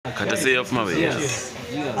Courtesy of Maria.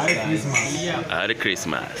 Merry Christmas. Merry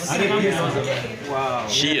Christmas. Wow.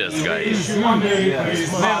 Cheers, guys. Merry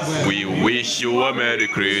Christmas. We wish you a Merry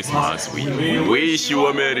Christmas. We wish you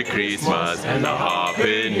a Merry Christmas and a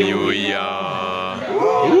Happy New Year.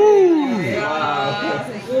 Woo!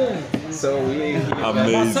 So we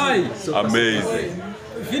Amazing. Amazing.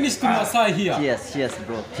 Finish to Masai here. yes,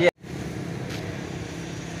 bro. Cheers.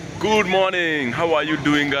 Good morning. How are you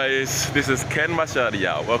doing, guys? This is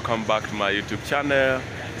MACHARIA. Welcome back to my YouTube channel.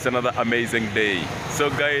 It's another amazing day.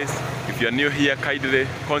 So, guys, if you're new here, kindly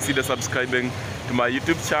consider subscribing to my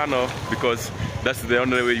YouTube channel because that's the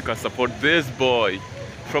only way you can support this boy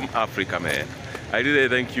from Africa, man. I really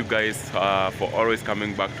thank you guys for always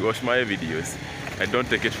coming back to watch my videos. I don't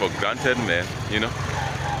take it for granted, man. You know,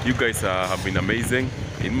 you guys have been amazing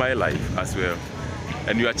in my life as well,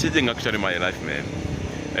 and you are changing actually my life, man.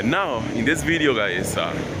 And now in this video, guys,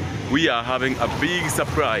 we are having a big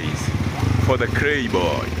surprise for the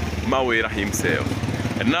ClayBoy, Mawera himself.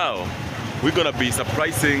 And now we're gonna be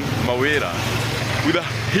surprising Mawera with a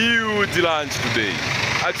huge lunch today.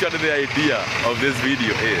 Actually, the idea of this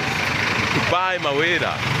video is to buy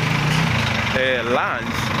Mawera a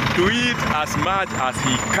lunch to eat as much as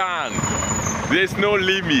he can. There's no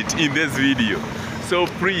limit in this video. So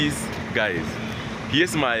please, guys,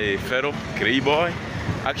 here's my fellow ClayBoy.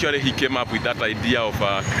 Actually, he came up with that idea of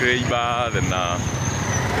a clay bath,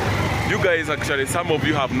 and you guys, actually, some of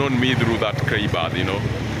you have known me through that clay bath, you know,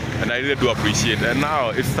 and I really do appreciate it. And now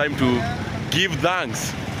it's time to give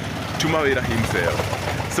thanks to Mawera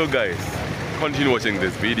himself. So, guys, continue watching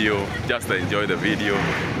this video. Just enjoy the video.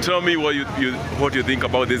 Tell me what you think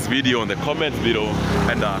about this video in the comments below,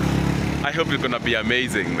 and I hope it's gonna be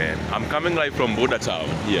amazing, man. I'm coming live from Border Town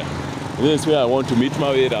here. This is where I want to meet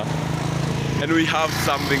Mawera. And we have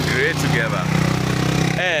something great together,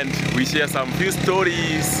 and we share some few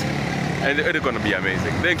stories, and it's gonna be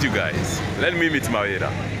amazing. Thank you, guys. Let me meet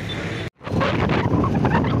Mawera.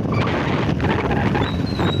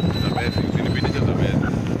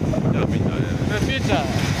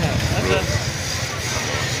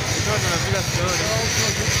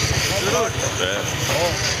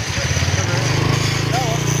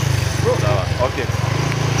 Okay.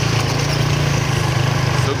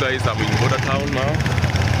 So guys, I'm in Border Town now.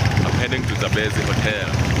 I'm heading to the MPESA hotel.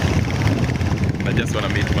 I just want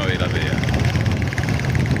to meet Mawera there.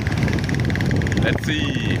 Let's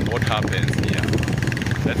see what happens here.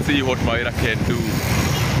 Let's see what Mawera can do.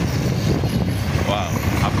 Wow.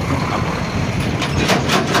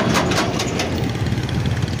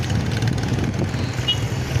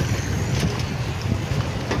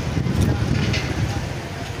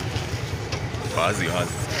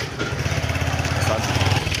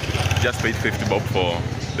 Just paid 50 bob for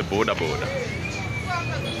the border.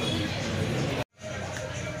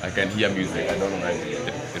 I can hear music. I don't know where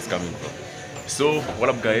it's coming from. So, what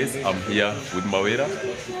up, guys? I'm here with Mawera.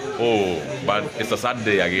 Oh, but it's a sad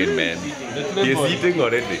day again, man. He's eating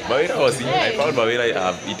already. Mawera was eating. I found Mawera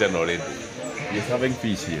have eaten already. He's having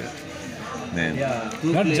fish here. Man. Yeah.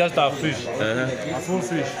 Not just a fish. A full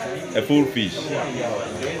fish. A full fish.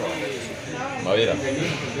 Mawera,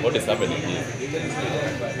 what is happening here?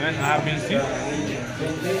 Man, I have been sick.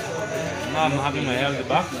 Now I'm having my health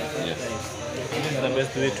back. Yes. This is the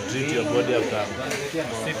best way to treat your body after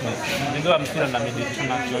sickness. Even though I'm still under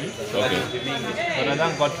medication actually. Okay. But I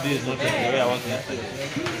thank God today is not the way I was yesterday.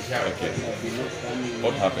 Okay.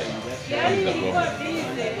 What happened? What is the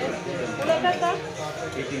problem?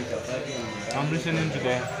 I'm listening to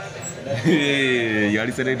the... Hey, you are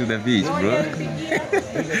listening to the beach, bro.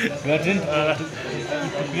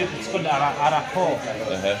 It's called Arako.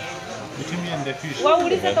 Between me and the fish.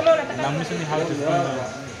 And I'm listening how it is going on.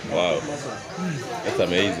 Wow. That's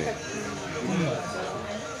amazing.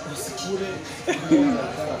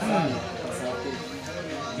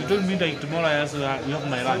 You told me like tomorrow I also you have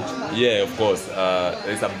my lunch. Yeah, of course.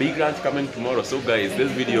 There's a big lunch coming tomorrow. So guys,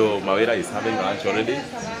 this video, Mawera is having lunch already.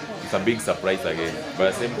 It's a big surprise again. But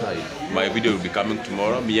at the same time, my video will be coming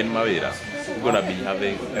tomorrow. Me and Mawera, we're gonna be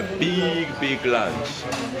having a big lunch,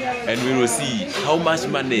 and we will see how much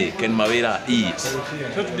money can Mawera eat.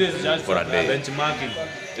 So today is just for a day. Benchmarking.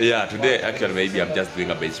 Yeah, today actually maybe I'm just doing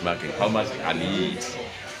a benchmarking. How much can he eat?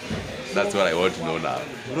 That's what I want to know now.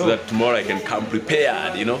 So that tomorrow I can come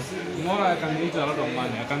prepared, you know? Tomorrow I can eat a lot of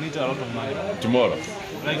money. I can eat a lot of money. Tomorrow?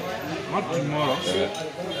 Like, not tomorrow,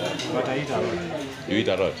 but I eat a lot. You eat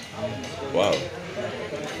a lot? Wow.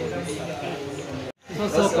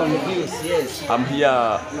 So confused, yes. I'm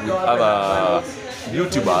here with other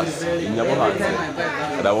YouTubers in Nyabohanse,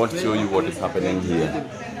 and I want to show you what is happening here.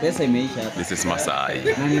 This is Masai.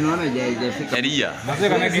 Eria.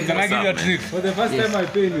 Can I give you a trick? For the first time I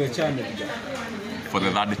pay in your channel. For the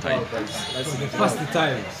third time. That's the first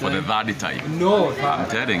time. For the third time. No, I'm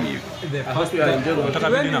telling you. The first time. Nataka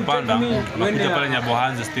video inapanda. Unakuja pale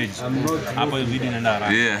Nyabohanse stage. Hapo video inaenda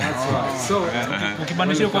haraka. Yeah. So,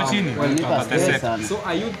 ukibandisha huko chini, utateseka. So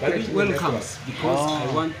are you welcome? Because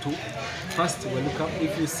I want to first welcome.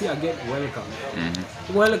 If you see again, welcome.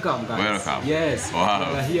 Welcome, guys. Welcome. Yes.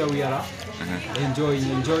 Wow. Here we are.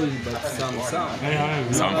 Enjoying, but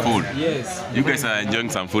some food. Yes. You guys are enjoying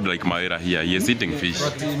some food like Maera here. He is eating fish.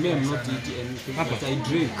 But me, I'm not eating anything. But I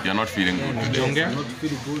drink. You're not feeling good today. I'm not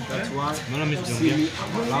feeling good. That's why. See me,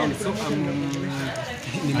 I'm around. So I'm enjoying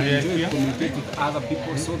communicating with other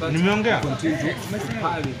people so that I continue to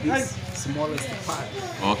party this smallest part.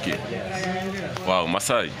 Okay. Wow,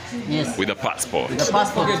 Masai. Yes. With a passport. The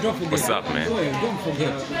passport. Don't forget. What's up, man? Don't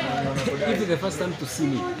forget. If it's the first time to see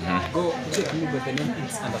me, go check me with the name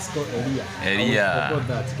 _Elia. Elia. Forgot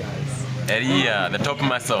that, guys. Elia, the top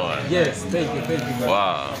mason. Yes, thank you.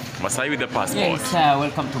 Wow. Masai with the passport. Yes,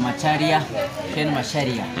 welcome to MACHARIA, Ken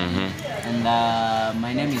MACHARIA. And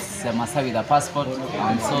my name is Masai with the passport.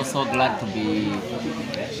 I'm so glad to be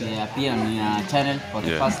appear on your channel for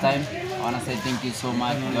the first time. I want to say thank you so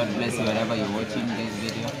much. God bless you wherever you're watching this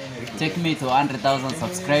video. Take me to 100,000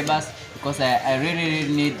 subscribers because I really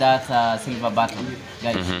need that silver button.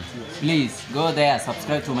 Guys, please go there,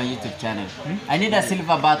 subscribe to my YouTube channel. I need a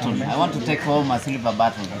silver button. I want to take home a silver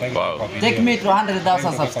button. Wow. Take me to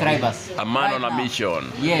 100,000 subscribers. A man on a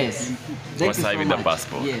mission. Yes. Masai with the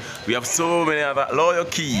passport. Yes. We have so many other Loyal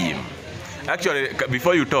Kim. Actually,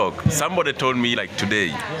 before you talk, somebody told me like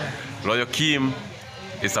today, Loyal Kim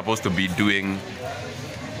is supposed to be doing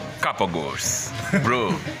couple goals.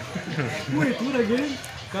 Bro. Wait, what again?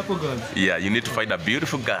 Couple girls. Yeah, you need to find a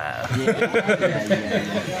beautiful girl.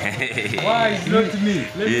 Why is not me?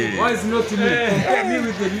 Why is not me? Compare me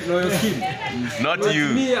with the Loyal King. Not But you.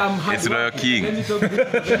 Me, I'm It's Loyal King. Let me talk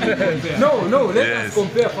No, let us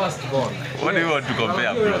compare first of all. What do you want to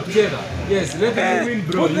compare, bro? bro? Together. Yes, let us win,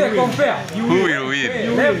 bro. Who they compare? Who will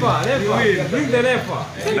win? Leper. Bring the leper.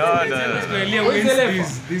 No. Who is the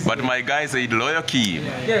leper? But my guy said Loyal Kim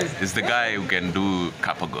Yes. is the guy who can do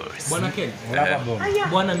couple girls. Bwana Ken.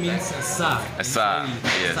 Bwana means sir. Sir,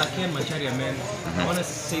 yes. Sir Ken MACHARIA, man. I want to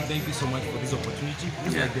say thank you so much for this opportunity.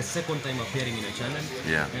 It's like the second time appearing in a channel.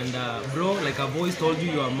 Yeah. And bro, like I've always told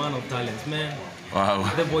you, you're a man of talent, man. Wow.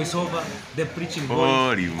 The voiceover, the preaching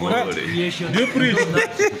Holy voice, moly. content creation. Do you preach?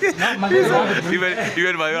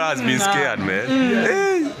 Even my own has been scared, man.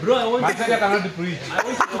 Hey. Bro, I want MACHARIA cannot preach.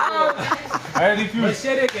 I refuse.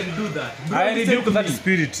 MACHARIA can do that. Bro, I listen rebuke to that me.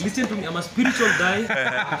 spirit. Listen to me, I'm a spiritual guy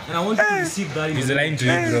and I want you to receive that in He's your lying to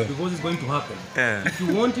you, bro. because it's going to happen. Yeah. If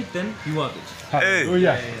you want it, then you have it. Hey. Oh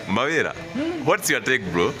yeah. Mawira, what's your take,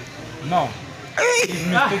 bro? No.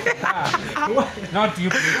 Not you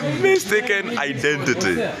preaching. Mistaken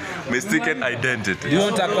identity. Mistaken identity. Do you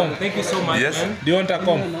want a comb? Thank you so much, Yes. man. Do you want a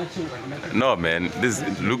comb? No, man. This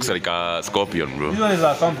looks like a scorpion, bro. This one is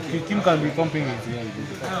a comb. Kim can be comping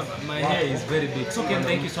it. My hair is very big. So Ken,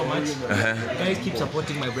 thank you so much. Guys, keep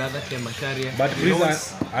supporting my brother Ken MACHARIA. But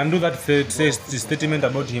please undo that statement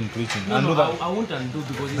about him preaching. No, I won't undo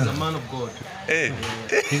because he's a man of God. Hey.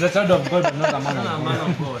 He's a child of God, but not a man I'm of a God. man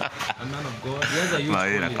of God. A man of God. He has a youth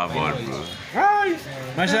Mawira, calling. come on, bro. Hi,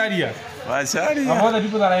 MACHARIA. Of MACHARIA. all the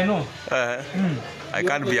people that I know. I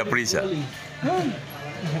can't be a preacher.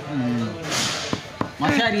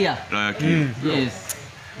 MACHARIA. Loyal Kim. Yes.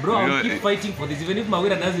 Bro, You know, I'll keep fighting for this. Even if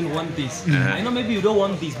Mawira doesn't want this. I know maybe you don't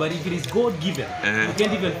want this, but if it is God given, you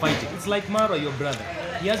can't even fight it. It's like Mara, your brother.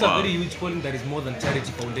 He has a very huge calling that is more than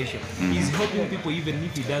charity foundation. He's helping people even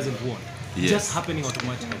if he doesn't want. Yes. Just happening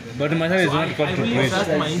automatically. But MACHARIA is So not I called to really preach. trust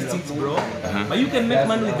my instincts, bro. But you can make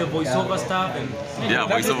money with the voiceover stuff and Yeah, that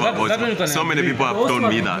one you voiceover. can So many agree. people have also told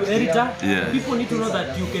me a that. video editor. Yeah. People need to know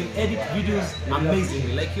that you can edit videos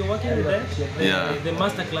amazingly. Like you're working with the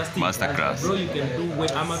masterclass team. Masterclass. Bro, you can do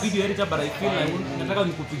well. I'm a video editor, but I feel I want nataka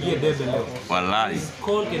nikupigie debe leo. Wallahi. This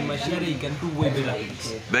call Ken MACHARIA, you can do way better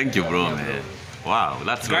things. Thank you, bro, man. Wow,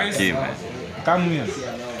 that's Loyal Guys. Kim, man. Come here.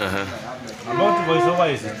 About voiceover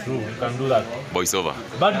is true. You can do that. Voiceover.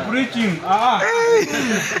 But preaching,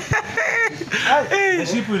 the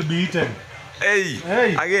sheep will be eaten. Hey,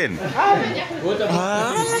 Hey. again. What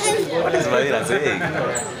is Mawira saying?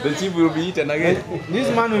 The sheep will be eaten again. This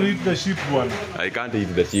man will eat the sheep one. I can't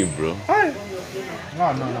eat the sheep, bro.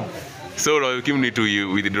 No. So Royal Kim need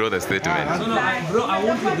to withdraw the statement. No, bro, I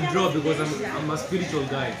won't withdraw because I'm a spiritual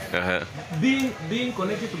guy. Being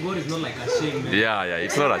connected to God is not like a shame, man. Yeah,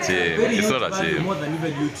 it's not a shame. It's not a shame. More than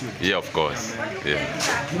even YouTube. Yeah, of course. Yeah.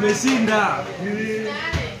 Umeshinda.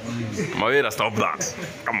 Mawira, stop that.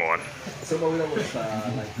 Come on. So Mawira was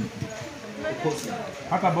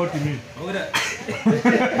What about me?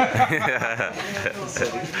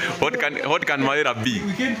 What can Mawira be?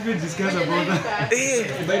 We can't even discuss about that.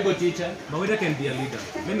 Bible teacher. Mawira can be a leader.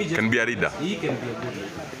 Let me just. Can be a leader. He can be a good leader.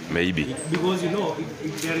 Maybe. Because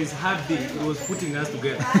if there is hard day, it was putting us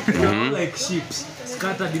together. We are all like sheep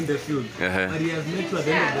scattered in the field. But he has made sure at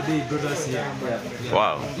the end of the day he brought us here. Yeah.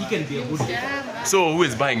 Wow. He can be a good leader. So who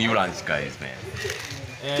is buying you lunch, guys, man?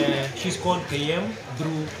 She's called KM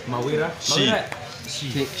through Mawira. She.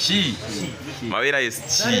 Mawira is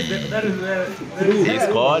she. That is where It's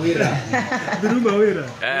called through Mawira.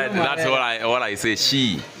 that's what I say.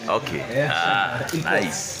 She. Okay.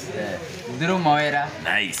 Nice. Drew Mawira.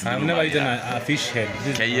 Nice. I've never eaten a fish head.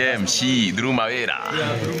 KM, she, Drew Mawira.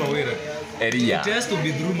 Yeah, through Mawira. Area. It has to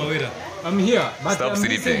be through Mawira. I'm here, but Stop I'm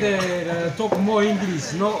sleeping. talk more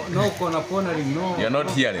English. No cornering. No. You're not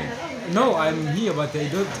hearing. No, I'm here, but I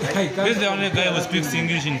can't. This is the only guy who speaks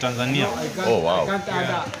English in Tanzania. I can't, Oh, wow. I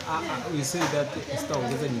can't we say that stuff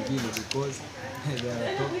doesn't because they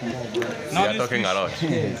are talking more. Now You're this talking a lot.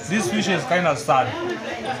 This fish is kind of sad.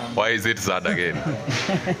 Why is it sad again?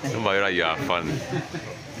 Mawira, you are fun.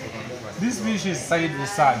 This fish is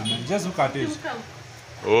sad, man. Just look at it.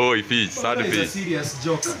 Oh, fish, sad Mawira is a fish. serious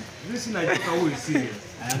joker. Listen, I joker who is serious.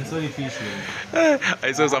 I am sorry, fish. Man.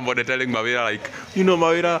 I saw somebody telling Mawira like,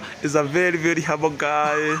 Mawira is a very, very humble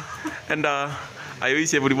guy, and I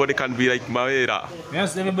wish everybody can be like Mawira.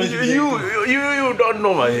 Yes, everybody. You don't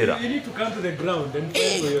know Mawira. You need to come to the ground and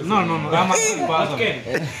fight for yourself. No. I'm a good person. Okay.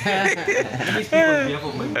 Let me speak on behalf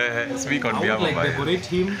of my brother. Speak on I behalf would of like Mawira. decorate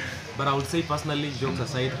him, but I would say personally, jokes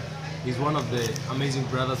aside, he's one of the amazing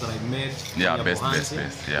brothers that I met. Yeah, in best,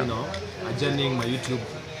 Yabohansi, yeah. You know, journeying my YouTube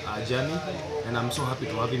journey, and I'm so happy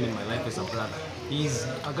to have him in my life as a brother. He's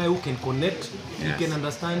a guy who can connect, Yes. he can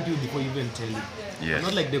understand you before you even tell him. Yes. I'm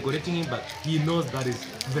not like decorating him, but he knows that is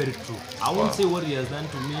very true. I won't say what he has done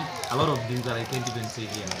to me, a lot of things that I can't even say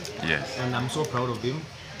here. Yes. And I'm so proud of him.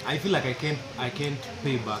 I feel like I can't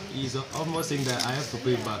pay back. He's almost saying that I have to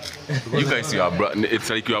pay back. You guys, it's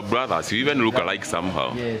like you are brothers. You even look alike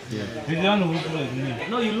somehow. Yes. He's the one who looks like me.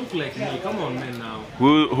 No, you look like me. Come on, man, now.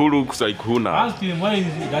 Who looks like who now? Ask him why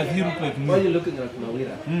does he look like me? looking at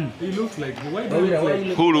Mawira? He looks like me. Why do you look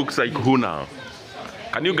like Who looks like who now?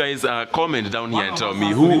 Can you guys comment down here and tell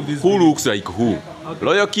me who looks like who?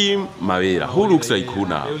 Royal Kim, Mawira. Who looks like who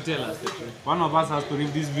now? They'll tell us the truth. One of us has to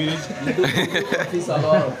leave this village.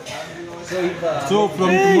 So from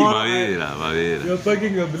tomorrow, Mawira. You're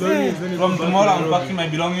packing your belongings. From tomorrow, I'm packing my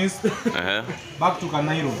belongings Uh-huh. back to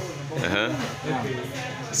Kanairo.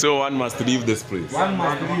 Uh-huh. So one must leave this place. One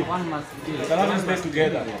must leave. We cannot stay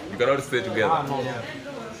together. You cannot stay together. No.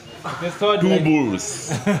 The third Two like, bulls.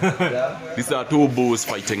 These are two bulls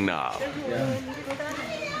fighting now.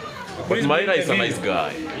 But Mawira is a nice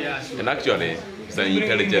guy. And actually, he's an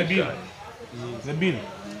intelligent guy. the bill.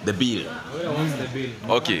 The bill. What's the bill?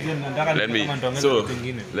 Okay.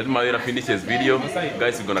 Let Mawira finish his video.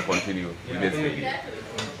 Guys, we're gonna continue with this video.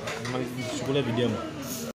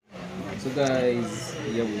 so guys,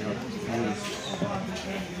 here we have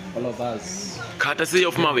all of us. Courtesy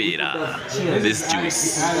of Mawira. This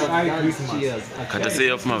juice. Cheers. Courtesy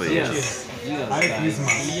of Mawira.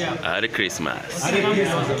 Merry Christmas. Merry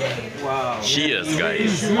Christmas. Wow. Cheers,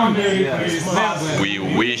 guys. We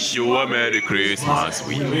wish you a Merry Christmas.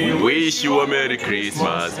 We wish you a Merry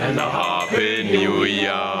Christmas and a Happy New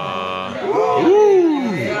Year.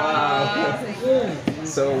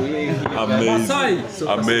 So we Amazing.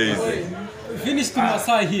 Amazing. finish to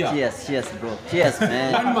Masai here. Cheers, bro. Cheers,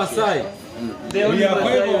 man. One Masai. We are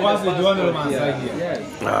 5 of us with one Masai here.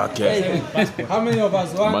 Okay. How many of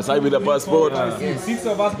us? One. Masai with a passport. 6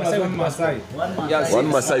 of us plus one Masai. Yes. One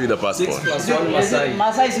Masai with a passport. Plus one Masai.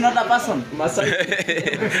 Masa is not a person. Masai.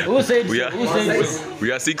 Who said We so? are, Who said so?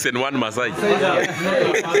 we are 6 and 1 Masai.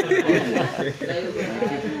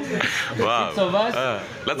 Wow. So much?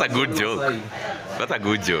 That's a good joke. That's a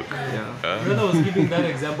good joke. Brother was giving that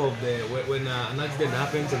example of when an accident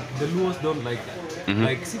happens and the Luos don't like that.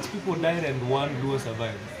 Like 6 people died and 1 Luo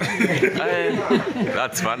survived.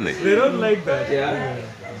 That's funny. They don't like that. Yeah.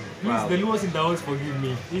 Please, the Luos in the house forgive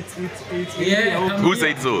me. It's Yeah. Who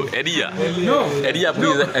said so? Edia. No. Edia,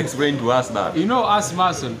 please explain to us that. You know, us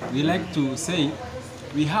Mason, we like to say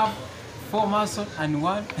we have 4 Mason and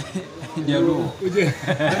 1 Jaluo.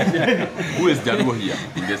 Who is Jaluo here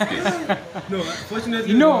in this case? No,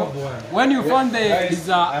 fortunately, You know, when you found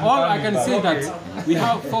all I can say that we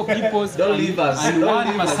have 4 people and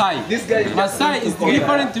 1 Masai. Masai is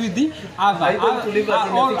different with the other.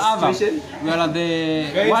 All other. We are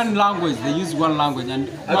the one language, they use one language, and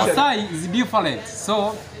Masai is different.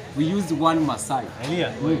 So we use one Masai.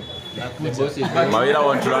 Mawira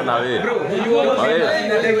want to run away.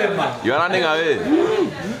 You are running away.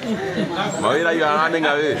 Mawira, you are running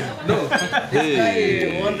away. No.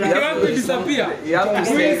 Hey. You have to disappear. You have to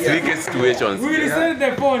stay. Tricky situations. We will send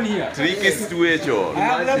the phone here. Tricky situation. I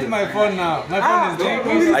have left my phone now. My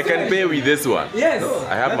phone is there. I can pay with this one. Yes.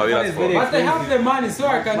 I have Mawira's phone. But I have the money, so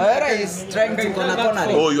I can. Mawira is trying to corner.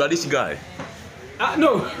 Oh, you are rich guy.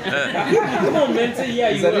 no. Come on, man. Say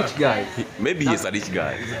yeah, He's you a are. rich guy. Maybe he's a rich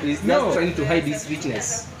guy. He's just trying to hide his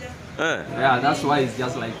richness. Yeah, that's why it's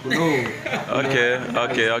just like, no. Okay.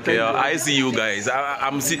 I see you guys.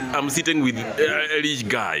 I'm sitting with a rich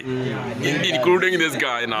guy, including this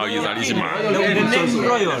guy now. He's a rich man. The name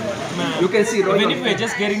Royal. You can see Royal. Even if we're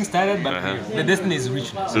just getting started, but the destiny is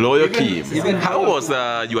rich. Loyal Kim. How was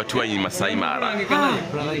your tour in Masai Mara?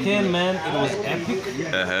 Brother Ken, man, it was epic.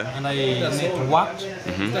 And I networked.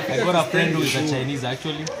 I got a friend who is a Chinese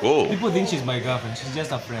actually. Oh. People think she's my girlfriend. She's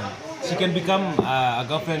just a friend. She can become a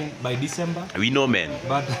girlfriend by December. We know men.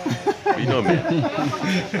 But We know men.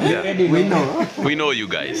 Yeah. We know you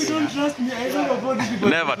guys. don't trust me. I don't know about these people.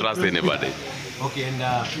 Never trust anybody. Okay, and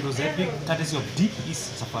it was epic, courtesy of Deep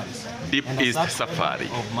East Safaris. Deep and East a Safari.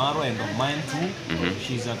 Of Maro and of mine too.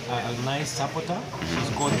 She's a nice supporter. She's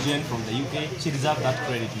called Jen from the UK. She deserves that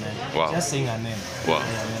credit, man. Wow. Just saying her name. Wow.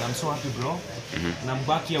 Yeah, man, I'm so happy, bro. And I'm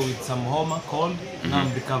back here with some homa cold. Now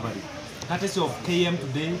I'm recovering. Courtesy of KM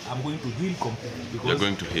today, I'm going to heal completely. You're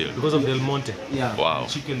going to heal. Because of Del Monte. Yeah. Wow.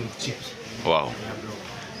 Chicken with chips. Wow.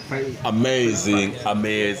 Amazing.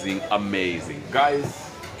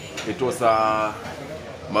 Guys, it was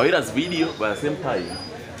Mawira's video, but at the same time,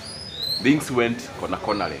 things went corner.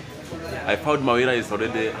 I found Mawira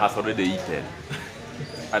has already eaten.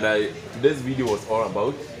 And today's video was all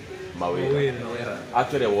about Mawira.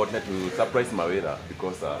 Actually, I wanted to surprise Mawira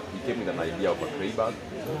because he came with an idea of a clay bag.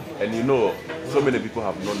 And you know, so many people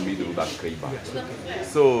have known me through that clay bag.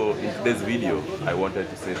 So in today's video, I wanted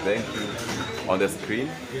to say thank you on the screen.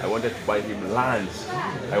 I wanted to buy him lunch.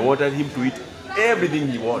 I wanted him to eat everything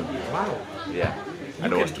he wanted. Wow. Yeah.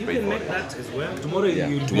 And I was to pay for make it. that as well. Tomorrow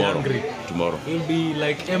you'll be Tomorrow. hungry. Tomorrow. You'll be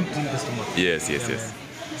like empty in the stomach. Yes.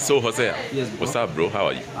 So Hosea, Yes, bro. what's up, bro? How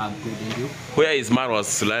are you? I'm good, and you? Where is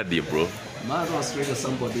Marwa's lady, bro? Man was really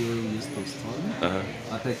somebody who used to storm.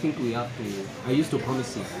 But I think we have to. I used to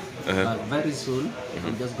promise him. But very soon,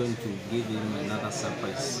 I'm just going to give him another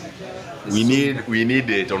surprise. We need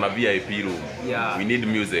it on a VIP room. Yeah. We need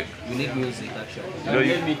music. We need music actually. You know,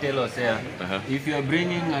 Let me tell Hosea, if you are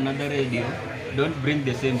bringing another radio, don't bring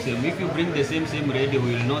the same. If you bring the same radio,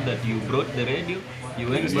 we'll know that you brought the radio, you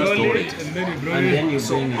went to store it, and then you bring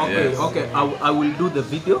it. Okay. I will do the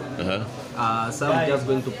video. So I'm just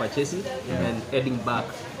going to purchase it and heading back.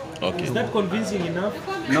 Okay. Is that convincing enough?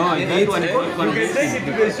 No, that one is not convincing.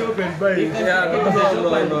 to the shop and buy it.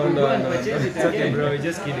 No. It's okay, bro.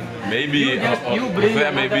 Just kidding. Maybe You bring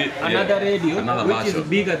Another radio, another which is version.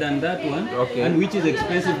 bigger than that one, Okay. and which is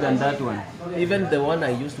expensive than that one. even the one I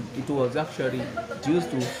used to, it was actually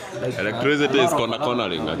used to like Electricity is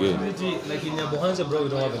cornering again. Like in Yabohansa, bro, we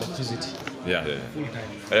don't have electricity. Yeah.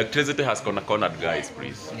 Electricity has cornered, guys,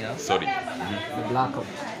 please. Yeah. Sorry. the blackout.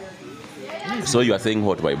 So you are saying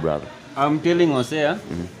what, my brother? I'm telling Hosea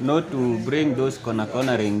not to bring those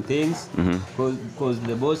cornering things, because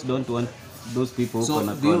the boss don't want those people So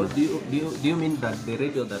corner. do you mean that the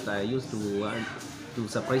radio that I used to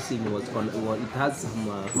surprise him was it has some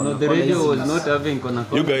No, the radio was not having corner.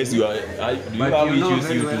 You guys, do you have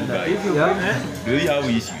issues, you two guys? Do you have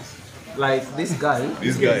issues? like this guy.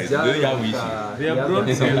 These guys, do you have issues? They have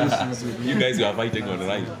some issues with You guys are fighting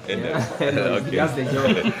online. Okay. That's the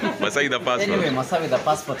job. Masai the passport. Anyway, Masai with the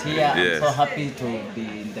passport here. Yes. I'm so happy to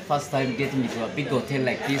be the first time getting into a big hotel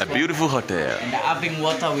like this. A beautiful hotel. And having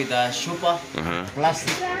water with a shupa,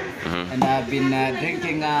 plastic. And I've been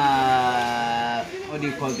drinking, what do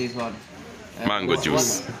you call this one? Mango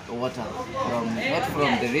juice. Water. Not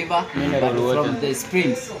from the river, but from the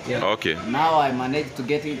springs. Okay. Now I managed to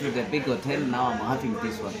get into the big hotel. Now I'm having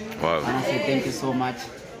this one. Wow. And I say thank you so much,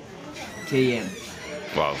 KM.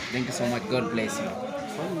 Wow. Thank you so much. God bless you.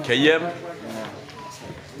 KM,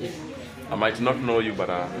 I might not know you,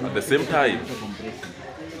 but at the same time,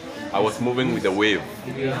 I was moving with the wave.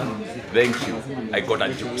 Thank you. I got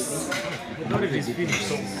a juice.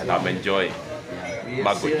 And I'm enjoying.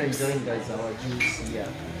 Mango juice.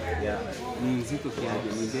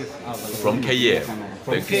 From KM.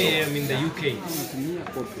 From KM in the UK.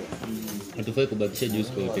 Hatufai kubakisha juice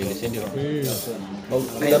kwa hoteli, si ndio?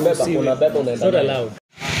 Not allowed.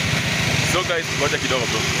 So guys, watch kidogo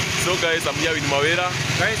bro. So guys, I'm here with Mawera.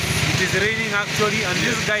 Guys, it is raining actually, and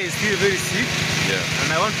this guy is still very sick. Yeah.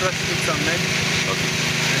 And I want to eat some men. Okay.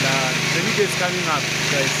 And the video is coming up,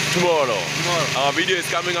 guys. Tomorrow. Tomorrow. Our video is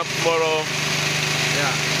coming up tomorrow.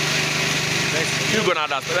 Yeah. Guys, You're gonna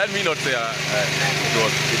understand. Let me not say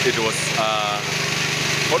it was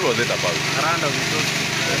what was it about? random because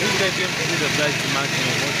this guy came to me the price to match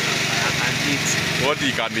what I can eat. What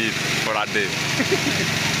he can eat for a day.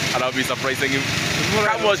 And I'll be surprising him.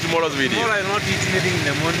 Come watch tomorrow's video. Tomorrow I will not eat anything in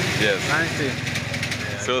the morning. Yes. Lunchtime.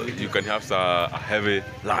 So you can have a heavy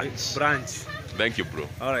lunch. Brunch. Thank you, bro.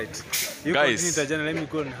 Alright. You Guys. continue the journey. Let me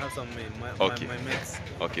go and have some my mates.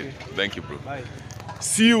 Okay. Thank you, bro. Bye.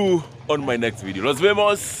 See you on my next video. Nos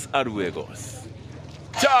vemos a luego.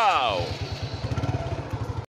 Ciao.